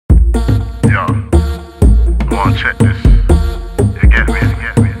Yo, come on, check this. You get me, you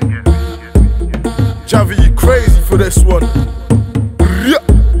get me, you get me, you get me, you get me. Javi, you crazy for this one.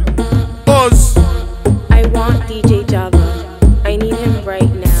 Oz. I want DJ Java. I need him right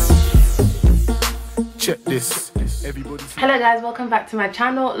now. Check this. Everybody's Hello guys, welcome back to my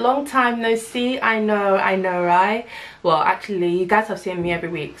channel. Long time no see. I know, right? Well, actually, you guys have seen me every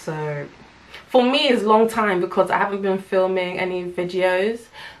week, so for me it's long time because I haven't been filming any videos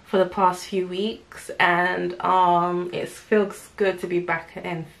for the past few weeks, and it feels good to be back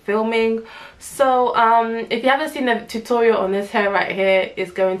and filming. So if you haven't seen the tutorial on this hair right here,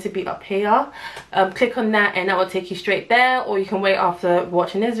 it's going to be up here. Click on that and that will take you straight there, or you can wait after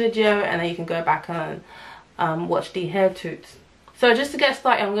watching this video and then you can go back and watch the hair tuts. So just to get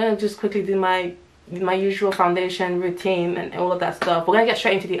started, I'm going to just quickly do my usual foundation routine and all of that stuff. We're going to get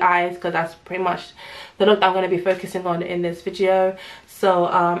straight into the eyes because that's pretty much the look I'm going to be focusing on in this video. So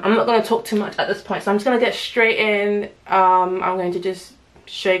I'm not going to talk too much at this point, so I'm just going to get straight in. I'm going to just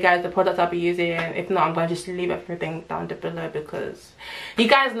show you guys the products I'll be using. If not, I'm going to just leave everything down below because you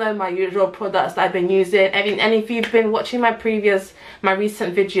guys know my usual products that I've been using. And if you've been watching my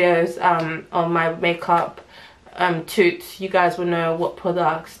recent videos on my makeup toots, you guys will know what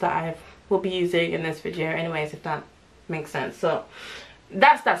products that I will be using in this video anyways, if that makes sense. So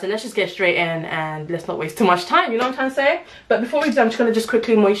that's that. So let's just get straight in and let's not waste too much time, you know what I'm trying to say? But before we do, I'm just going to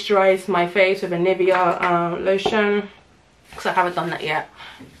quickly moisturize my face with a Nivea lotion because I haven't done that yet.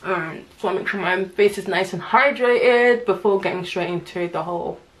 So I make sure my face is nice and hydrated before getting straight into the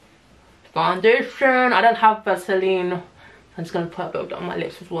whole foundation. I don't have Vaseline. I'm just going to put a bit of that on my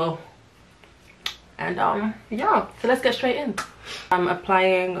lips as well. And yeah, so let's get straight in. I'm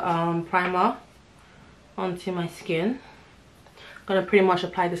applying primer onto my skin. I'm gonna pretty much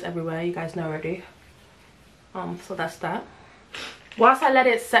apply this everywhere, you guys know already. So that's that. Whilst I let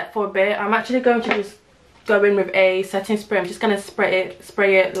it set for a bit, I'm actually going to just go in with a setting spray. I'm just gonna spray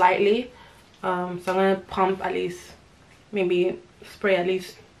it lightly. So I'm gonna pump at least, maybe spray at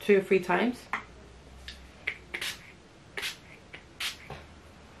least 2 or 3 times.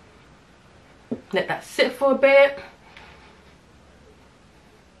 Let that sit for a bit.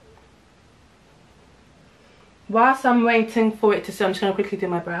 Whilst I'm waiting for it to sit, I'm just going to quickly do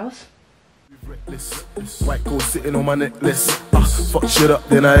my brows. White gold sitting on my necklace. Fuck shit up,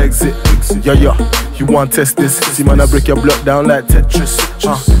 then I exit. Yeah, you want test this? See man, I break your block down like Tetris.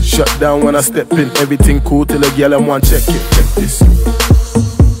 Shut down when I step in. Everything cool till a girl and want check it. Check this.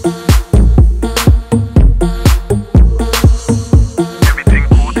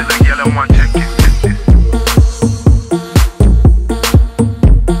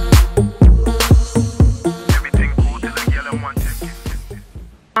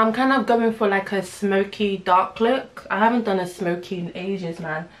 I'm kind of going for like a smoky dark look. I haven't done a smoky in ages,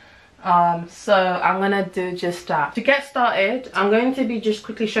 man. So I'm gonna do just that. To get started, I'm going to be just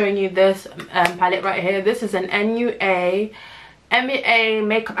quickly showing you this palette right here. This is an NUA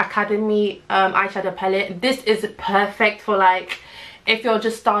Makeup Academy eyeshadow palette. This is perfect for like if you're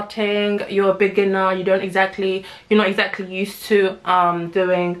just starting, you're a beginner, you're not exactly used to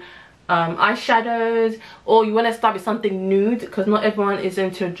doing eyeshadows, or you want to start with something nude because not everyone is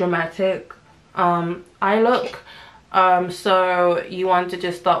into dramatic eye look. So you want to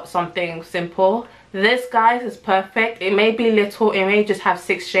just start something simple. This, guys, is perfect. It may be little, it may just have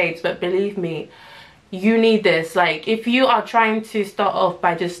 6 shades, but believe me, you need this. Like if you are trying to start off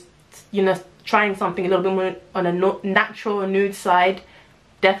by just, you know, trying something a little bit more on a natural nude side,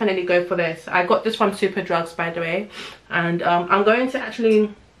 definitely go for this. I got this from Super Drugs, by the way, and I'm going to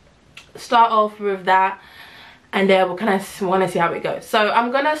actually start off with that, and then we'll kind of want to see how it goes. So I'm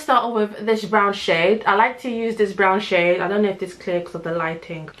gonna start off with this brown shade. I like to use this brown shade. I don't know if it's clear because of the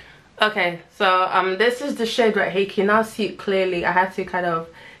lighting. Okay, so this is the shade right here. You can now see it clearly. I had to kind of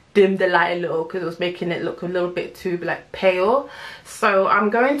dim the light a little because it was making it look a little bit too like pale. So I'm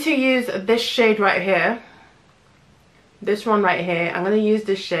going to use this shade right here, this one right here. I'm going to use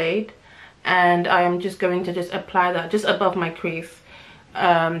this shade, and I am just going to just apply that just above my crease,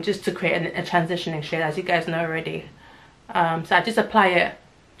 just to create a transitioning shade, as you guys know already. So I just apply it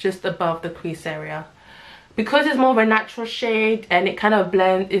just above the crease area because it's more of a natural shade and it kind of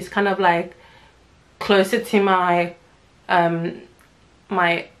blends. It's kind of like closer to my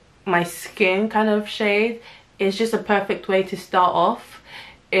my skin kind of shade. It's just a perfect way to start off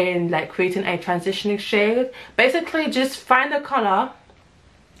in like creating a transitioning shade. Basically, just find a color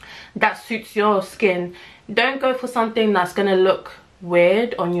that suits your skin. Don't go for something that's gonna look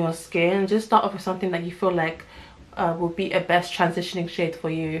weird on your skin. Just start off with something that you feel like will be a best transitioning shade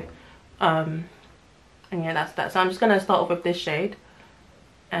for you. And yeah, that's that. So I'm just gonna start off with this shade.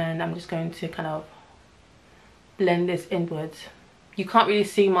 and I'm just going to kind of blend this inwards. You can't really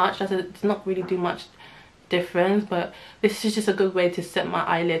see much, does not really do much difference, but this is just a good way to set my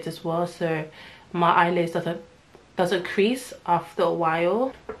eyelids as well, so my eyelids doesn't crease after a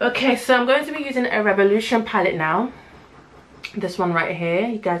while. Okay, so I'm going to be using a Revolution palette now. This one right here,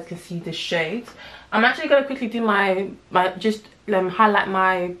 you guys can see the shades. I'm actually going to quickly do my just highlight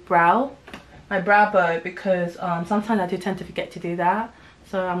my brow bow, because sometimes I do tend to forget to do that,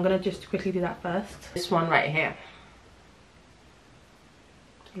 so I'm going to just quickly do that first. This one right here,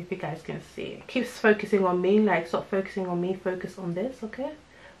 if you guys can see, it keeps focusing on me, like stop focusing on me, focus on this. Okay,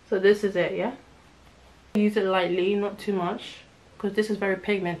 so this is it. Yeah, use it lightly, not too much, because this is very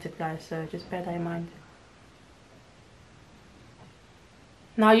pigmented, guys, so just bear that in mind.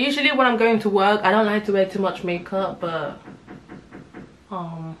 Now usually when I'm going to work, I don't like to wear too much makeup, but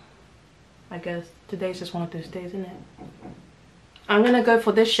I guess today's just one of those days, isn't it? I'm gonna go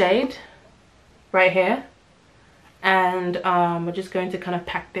for this shade right here, and we're just going to kind of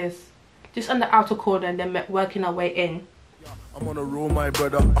pack this just on the outer corner and then working our way in. I'm on a roll, my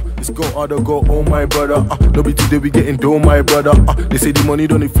brother. Let's go hard or go home, my brother. No be today we getting dough, my brother. They say the money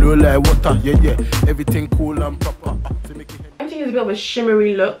don't flow like water. Yeah, yeah, everything cool and proper. I'm going to use a bit of a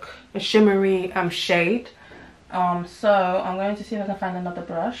shimmery look, a shimmery shade. So I'm going to see if I can find another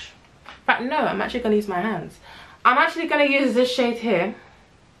brush. In fact, no, I'm actually going to use my hands. I'm actually going to use this shade here.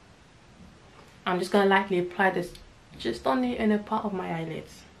 I'm just going to lightly apply this just on the inner part of my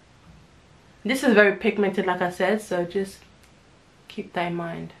eyelids. This is very pigmented, like I said, so just keep that in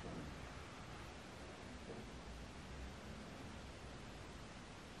mind.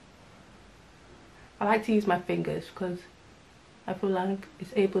 I like to use my fingers because I feel like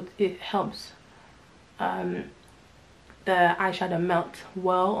it helps the eyeshadow melt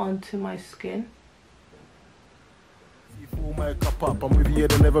well onto my skin. Pull my cup up, I'm with you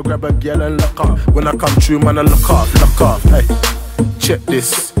to never grab a girl and lock up. When I come through, man, I lock off. Hey, check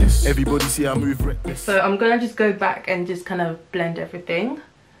this. Everybody see I move reckless. So I'm gonna just go back and just kind of blend everything.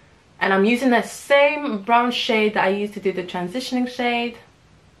 And I'm using that same brown shade that I used to do the transitioning shade.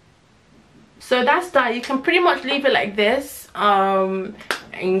 So that's that. You can pretty much leave it like this.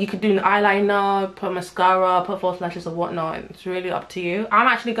 And you could do an eyeliner, put mascara, put false lashes or whatnot. It's really up to you. I'm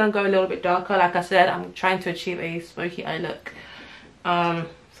actually going to go a little bit darker. Like I said, I'm trying to achieve a smoky eye look. So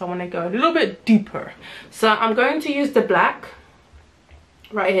I want to go a little bit deeper. So I'm going to use the black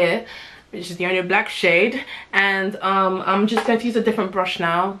right here, which is the only black shade. And I'm just going to use a different brush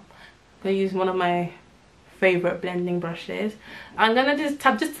now. I'm going to use one of my favorite blending brushes. I'm going to just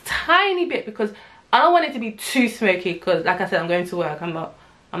tap just a tiny bit because I don't want it to be too smoky, because like I said, I'm going to work. I'm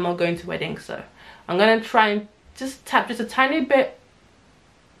not going to weddings, so I'm gonna try and just tap just a tiny bit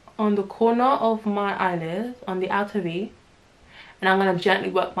on the corner of my eyelid, on the outer V, and I'm gonna gently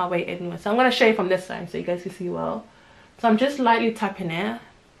work my way inwards. So I'm gonna show you from this side so you guys can see well. So I'm just lightly tapping it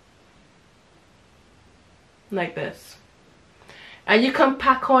like this, and you can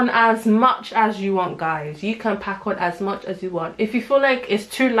pack on as much as you want, guys. You can pack on as much as you want. If you feel like it's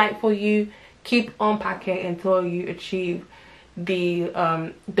too light for you, keep on packing until you achieve the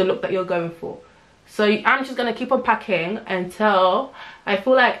look that you're going for. So I'm just gonna keep on packing until I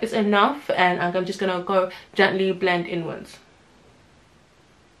feel like it's enough, and I'm just gonna go gently blend inwards.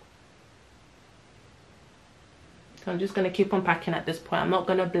 So I'm just gonna keep on packing at this point. I'm not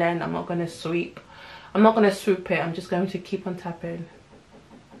gonna blend, I'm not gonna sweep, I'm not gonna swoop it. I'm just going to keep on tapping.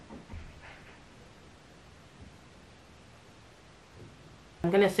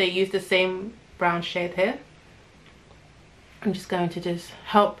 I'm gonna say use the same brown shade here. I'm just going to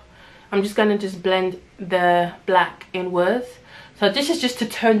just blend the black inwards. So this is just to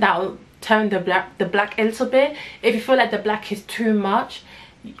tone the black a little bit. If you feel like the black is too much,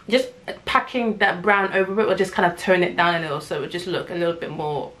 just packing that brown over it will just kind of tone it down a little, so it will just look a little bit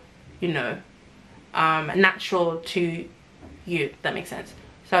more, you know, natural to you, if that makes sense.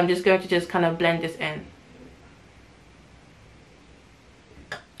 So I'm just going to just kind of blend this in.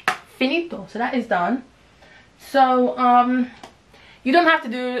 Finito. So that is done. So you don't have to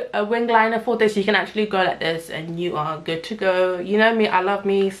do a wing liner for this. You can actually go like this and you are good to go. You know me, I love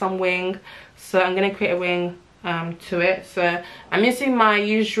me some wing, so I'm gonna create a wing to it. So I'm using my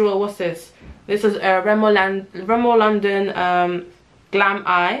usual, what's this? This is a REMEL London Glam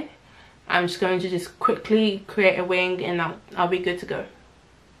Eye. I'm just going to just quickly create a wing and I'll be good to go.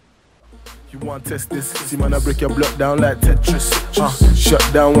 You want test this? See man, I break your block down like Tetris. Shut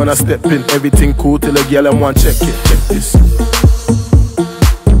down when I step in. Everything cool till a girl and want check it. Check this.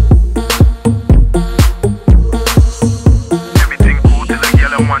 Everything cool till a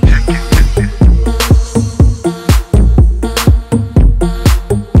girl and want check it.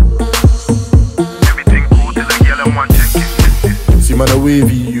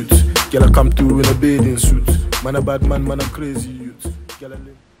 come through in a bathing suit. Man a bad man, man a crazy youth.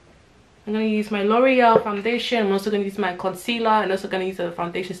 I'm going to use my L'Oreal foundation. I'm also going to use my concealer and also going to use the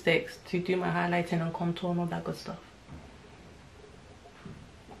foundation sticks to do my highlighting and contour and all that good stuff.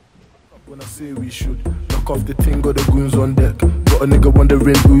 When I say we should knock off the thing, got the goons on deck. Got a nigga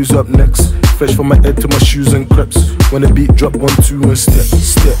wondering who's up next. Fresh from my head to my shoes and creps. When the beat drop 1, 2 and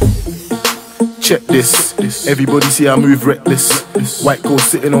step. Check this. Everybody see I move reckless. White gold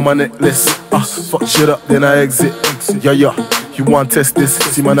sitting on my necklace. Fuck shit up, then I exit. Yeah. You want test this?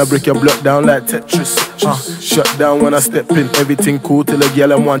 See man, I break your block down like Tetris. Shut down when I step in. Everything cool till a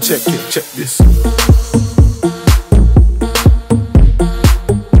girl and want check it. Check this.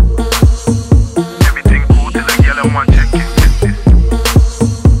 Everything cool till a girl and want check it.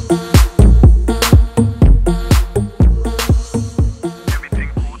 Everything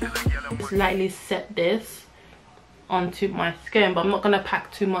cool till a girl and want. Slightly set this onto my skin, but I'm not going to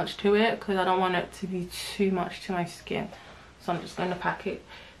pack too much to it because I don't want it to be too much to my skin. So I'm just going to pack it.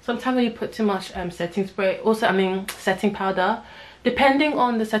 Sometimes when you put too much setting spray, setting powder, depending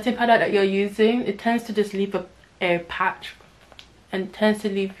on the setting powder that you're using, it tends to just leave a patch and tends to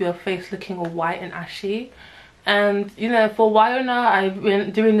leave your face looking all white and ashy. And you know, for a while now I've been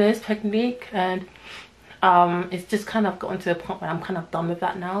doing this technique, and it's just kind of gotten to a point where I'm kind of done with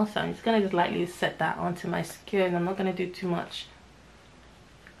that now. So I'm just going to just lightly set that onto my skin. I'm not going to do too much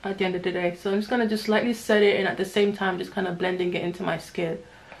at the end of the day, so I'm just going to just slightly set it, and at the same time just kind of blending it into my skin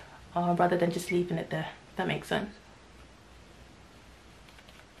rather than just leaving it there, if that makes sense.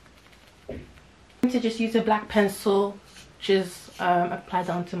 I'm going to just use a black pencil, just apply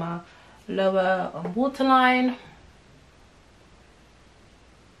down to my lower waterline.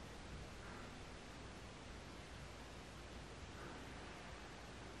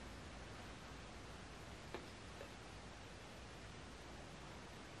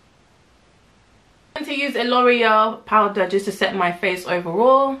 To use a L'Oreal powder just to set my face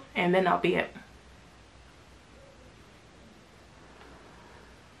overall, and then that'll be it.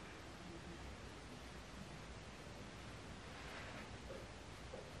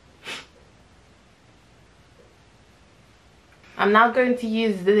 I'm now going to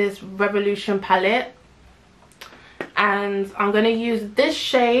use this Revolution palette, and I'm going to use this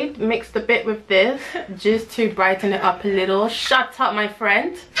shade mixed a bit with this just to brighten it up a little. Shut up, my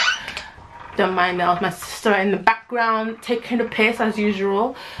friend. Don't mind that was my sister in the background taking the piss as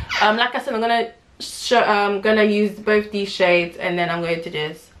usual. Like I said, I'm gonna use both these shades, and then I'm going to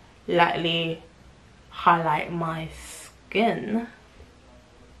just lightly highlight my skin.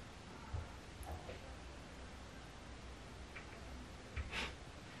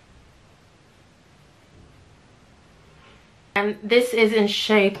 And this is in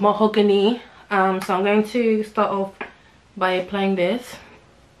shade Mahogany. So I'm going to start off by applying this.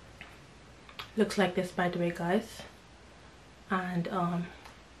 Looks like this, by the way, guys, and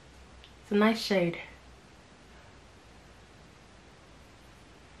it's a nice shade.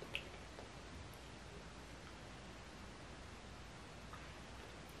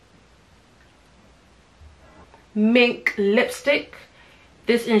 Mink lipstick,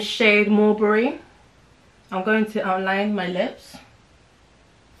 this in shade Mulberry. I'm going to outline my lips.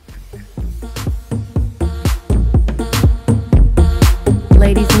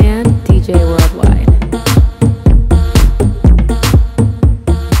 Ladies man, DJ Worldwide.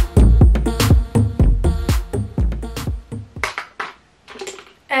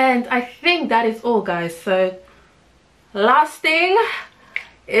 And I think that is all, guys. So last thing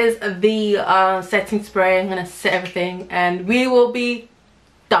is the setting spray. I'm gonna set everything and we will be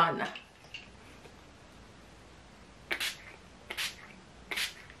done.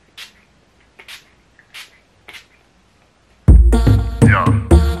 Yo,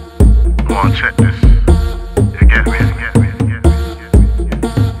 go on, check this. You get me.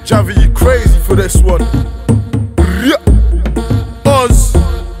 Javi, you crazy for this one. Oz.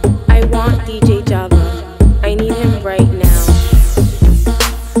 I want DJ Java. I need him right now.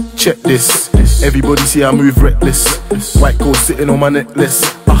 Check this. Everybody see I move reckless. White gold sitting on my necklace.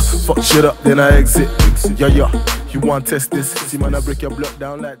 Fuck shit up, then I exit. Yeah. You want test this? See man, I break your block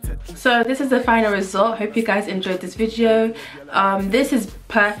down like Tetris. So this is the final result. Hope you guys enjoyed this video. This is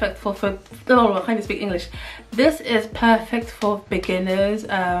perfect for oh, I can't speak English. This is perfect for beginners.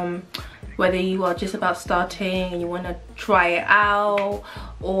 Whether you are just about starting and you want to try it out,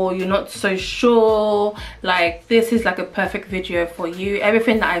 or you're not so sure, like this is like a perfect video for you.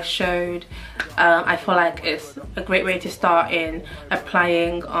 Everything that I've showed, I feel like it's a great way to start in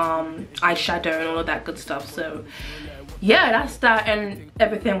applying eyeshadow and all of that good stuff. So yeah, that's that, and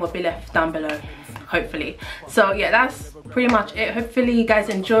everything will be left down below. hopefully. So yeah, that's pretty much it. Hopefully you guys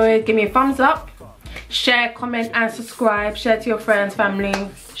enjoyed. Give me a thumbs up, share, comment and subscribe. Share to your friends, family,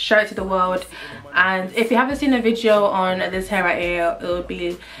 share it to the world. And if you haven't seen a video on this hair right here, it will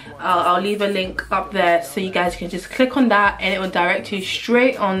be I'll leave a link up there, so you guys can just click on that and it will direct you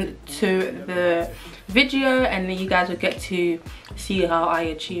straight on to the video, and then you guys will get to see how I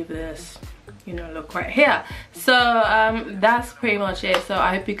achieve this, you know, look right here. So that's pretty much it. So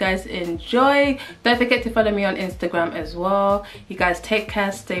I hope you guys enjoy. Don't forget to follow me on Instagram as well. You guys take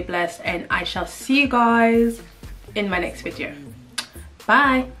care, stay blessed, and I shall see you guys in my next video.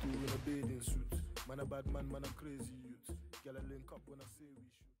 Bye.